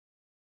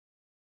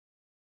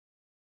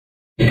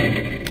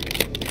Hey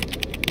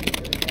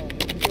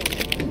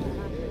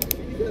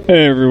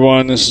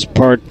everyone, this is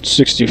part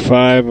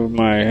 65 of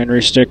my Henry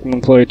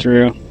Stickmin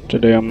playthrough.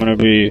 Today I'm going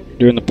to be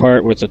doing the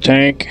part with the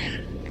tank.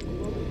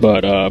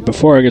 But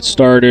before I get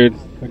started,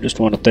 I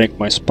just want to thank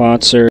my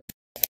sponsor.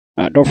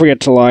 Don't forget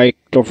to like,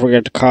 don't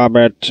forget to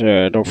comment,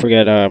 don't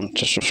forget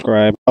to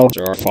subscribe. I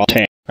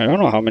don't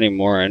know how many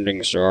more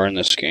endings there are in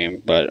this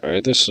game, but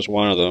this is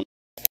one of them.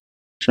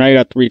 So now you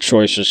got three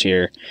choices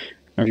here.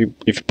 If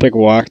you click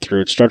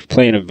walkthrough, it starts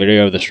playing a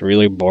video of this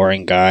really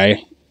boring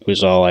guy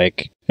who's all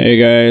like, "Hey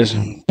guys,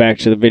 back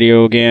to the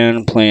video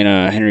again, playing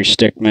Henry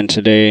Stickmin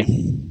today.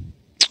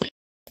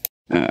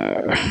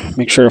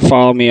 Make sure to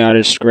follow me on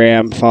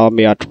Instagram, follow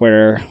me on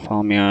Twitter,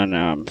 follow me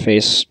on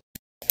Face."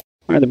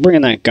 Alright, they're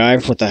bringing that guy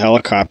with the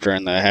helicopter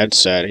and the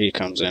headset. He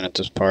comes in at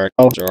this part.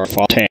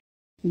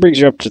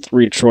 Brings you up to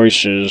three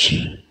choices.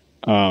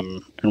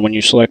 And when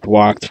you select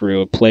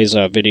walkthrough, it plays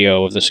a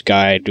video of this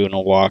guy doing a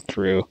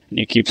walkthrough. And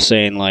you keep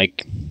saying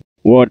like,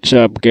 "What's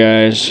up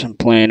guys, I'm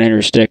playing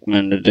Henry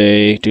Stickmin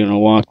today, doing a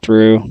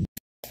walkthrough."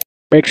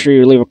 Make sure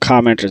you leave a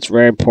comment, it's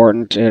very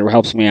important, it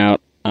helps me out.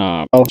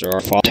 I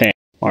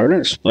didn't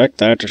expect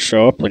that to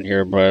show up in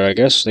here, but I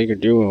guess they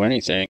could do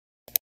anything.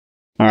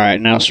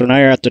 Alright, so now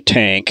you're at the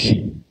tank,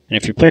 and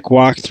if you click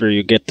walkthrough,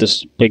 you get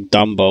this big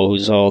Dumbo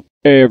who's all,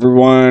 "Hey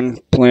everyone,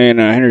 playing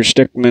Henry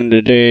Stickmin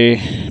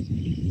today,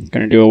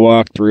 gonna do a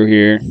walkthrough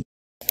here.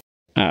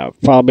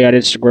 Follow me on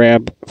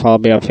Instagram, follow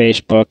me on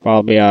Facebook,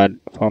 follow me on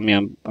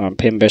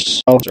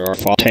Pinbis or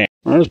Fall Tank."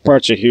 Well, this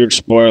part's a huge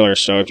spoiler,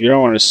 so if you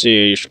don't want to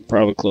see it, you should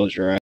probably close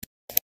your eyes.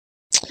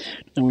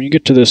 And when you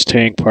get to this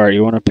tank part,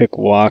 you want to pick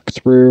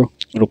walkthrough.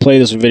 It'll play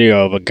this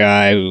video of a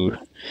guy who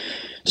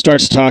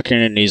starts talking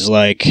and he's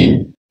like,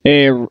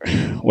 "Hey,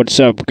 what's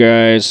up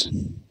guys?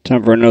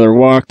 Time for another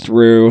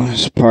walkthrough.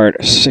 It's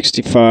part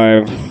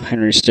 65,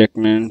 Henry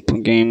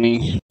Stickmin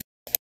Gaming.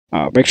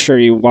 Make sure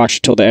you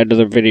watch till the end of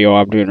the video.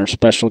 I'm doing a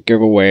special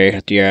giveaway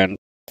at the end."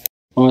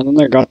 Oh, and then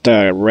they got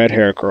the red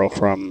hair girl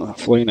from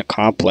Fleeing the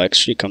Complex.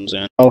 She comes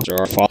in. We're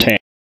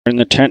in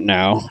the tent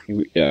now.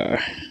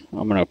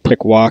 I'm gonna click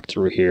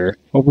walkthrough here.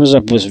 Opens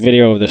up this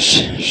video of this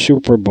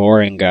super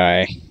boring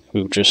guy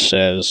who just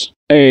says,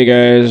 "Hey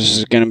guys, this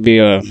is gonna be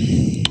a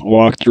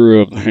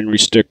walkthrough of the Henry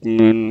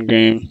Stickmin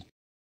game.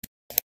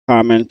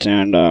 Comment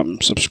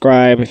and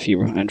subscribe if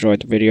you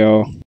enjoyed the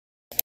video."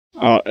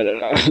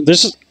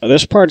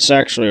 This part's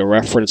actually a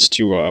reference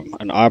to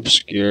an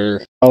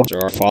obscure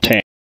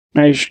tank.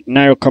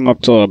 Now you'll come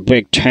up to a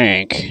big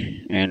tank,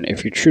 and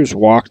if you choose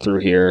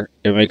walkthrough here,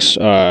 it makes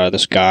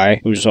this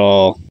guy who's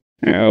all,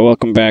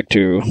 "Welcome back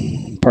to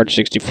part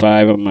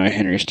 65 of my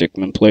Henry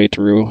Stickmin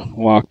playthrough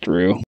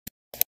walkthrough.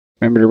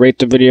 Remember to rate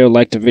the video,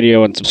 like the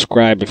video, and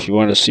subscribe if you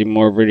want to see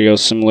more videos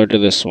similar to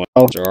this one."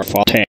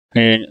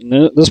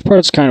 And this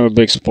part's kind of a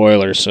big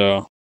spoiler,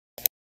 so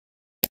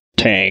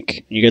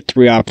tank. You get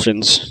three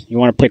options. You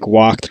want to pick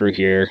walkthrough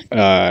here.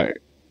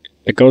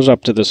 It goes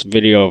up to this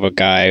video of a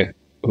guy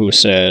who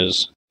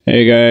says,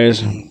 "Hey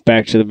guys,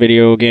 back to the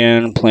video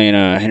again, playing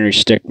Henry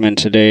Stickmin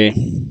today.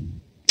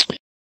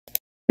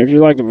 If you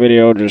like the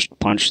video, just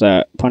punch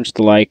the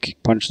like,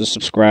 punch the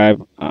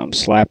subscribe,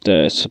 slap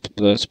the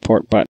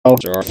support button."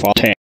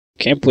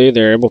 Can't believe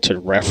they're able to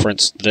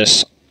reference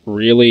this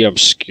really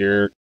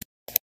obscure.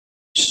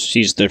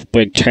 Sees the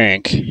big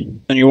tank,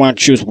 and you want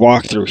to choose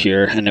walkthrough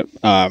here, and it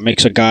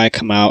makes a guy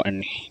come out,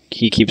 and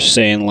he keeps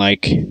saying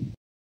like,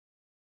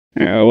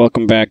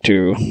 "Welcome back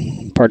to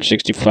part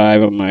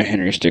 65 of my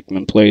Henry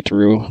Stickmin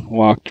playthrough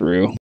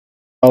walkthrough.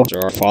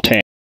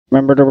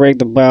 Remember to ring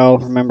the bell.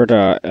 Remember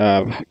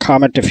to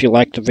comment if you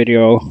liked the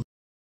video."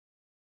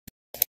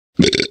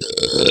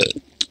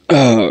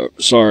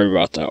 Sorry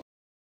about that.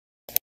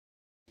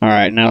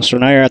 Alright, so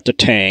now you're at the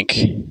tank,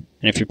 and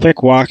if you click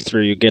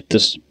walkthrough, you get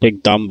this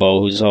big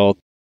Dumbo who's all,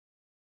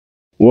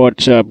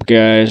 "What's up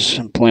guys,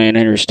 I'm playing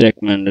Henry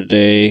Stickmin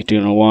today,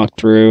 doing a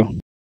walkthrough.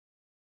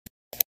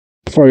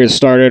 Before we get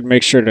started,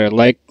 make sure to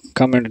like,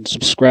 comment, and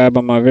subscribe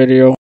on my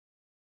video."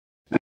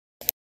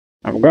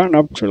 I've gotten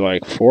up to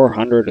like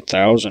 400,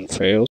 1,000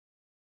 fails.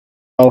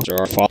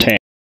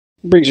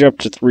 Brings you up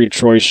to three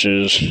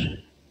choices.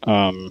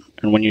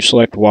 And when you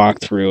select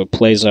walkthrough, it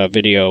plays a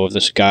video of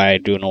this guy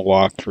doing a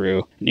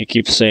walkthrough. And you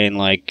keep saying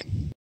like,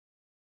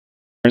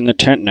 "We're in the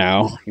tent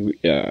now.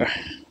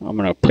 I'm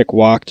gonna click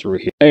walkthrough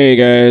here. Hey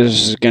guys,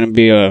 this is gonna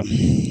be a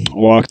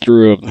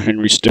walkthrough of the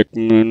Henry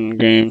Stickmin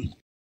game.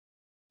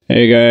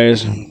 Hey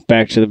guys,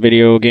 back to the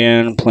video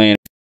again, playing."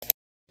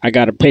 I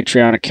got a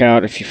Patreon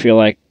account if you feel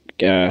like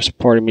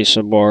supporting me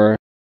some more.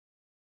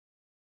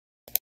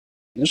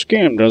 This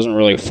game doesn't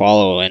really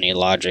follow any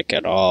logic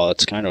at all.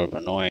 It's kind of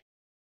annoying.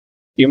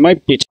 You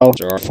might be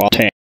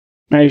tank.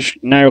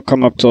 Now you'll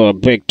come up to a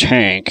big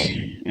tank,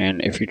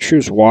 and if you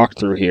choose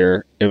walkthrough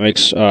here, it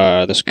makes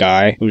this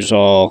guy who's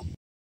all.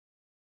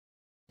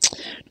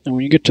 And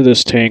when you get to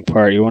this tank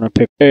part, you want to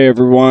pick, "Hey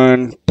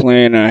everyone,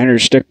 playing Henry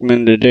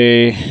Stickmin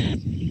today.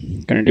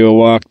 Gonna do a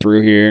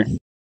walkthrough here.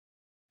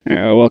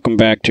 Welcome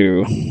back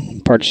to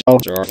part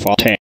 65 of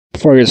Tank."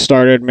 Before we get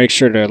started, make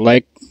sure to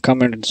like,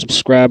 comment, and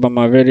subscribe on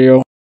my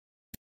video.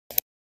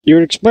 You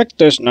would expect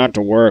this not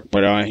to work,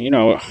 but you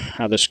know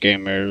how this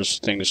game is.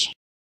 Things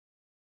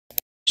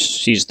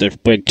sees the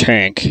big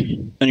tank,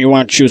 and you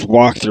want to choose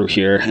walkthrough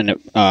here, and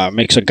it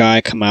makes a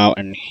guy come out,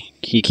 and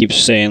he keeps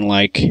saying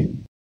like,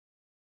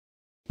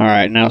 "All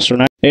right, now so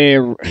now, hey,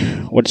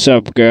 what's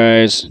up,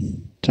 guys?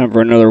 Time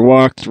for another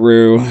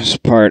walkthrough. It's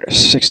part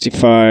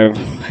 65.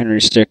 Henry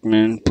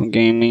Stickmin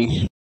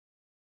Gaming.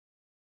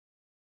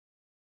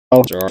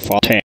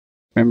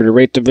 Remember to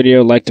rate the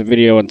video, like the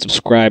video, and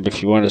subscribe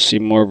if you want to see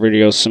more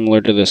videos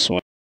similar to this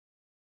one.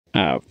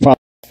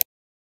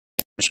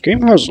 This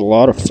game has a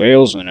lot of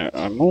fails in it.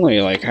 I'm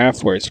only like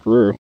halfway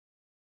through.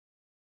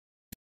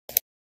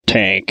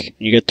 Tank.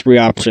 You get 3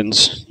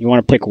 options. You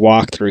want to pick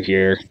walkthrough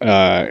here.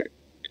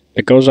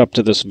 It goes up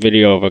to this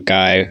video of a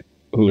guy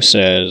who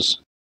says,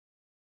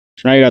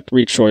 so now you got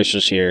 3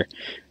 choices here.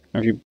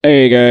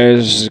 Hey guys,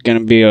 this is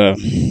gonna be a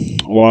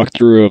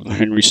walkthrough of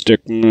Henry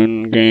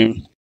Stickmin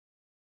game.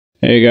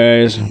 Hey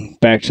guys,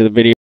 back to the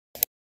video.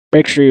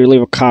 Make sure you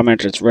leave a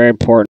comment, it's very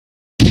important.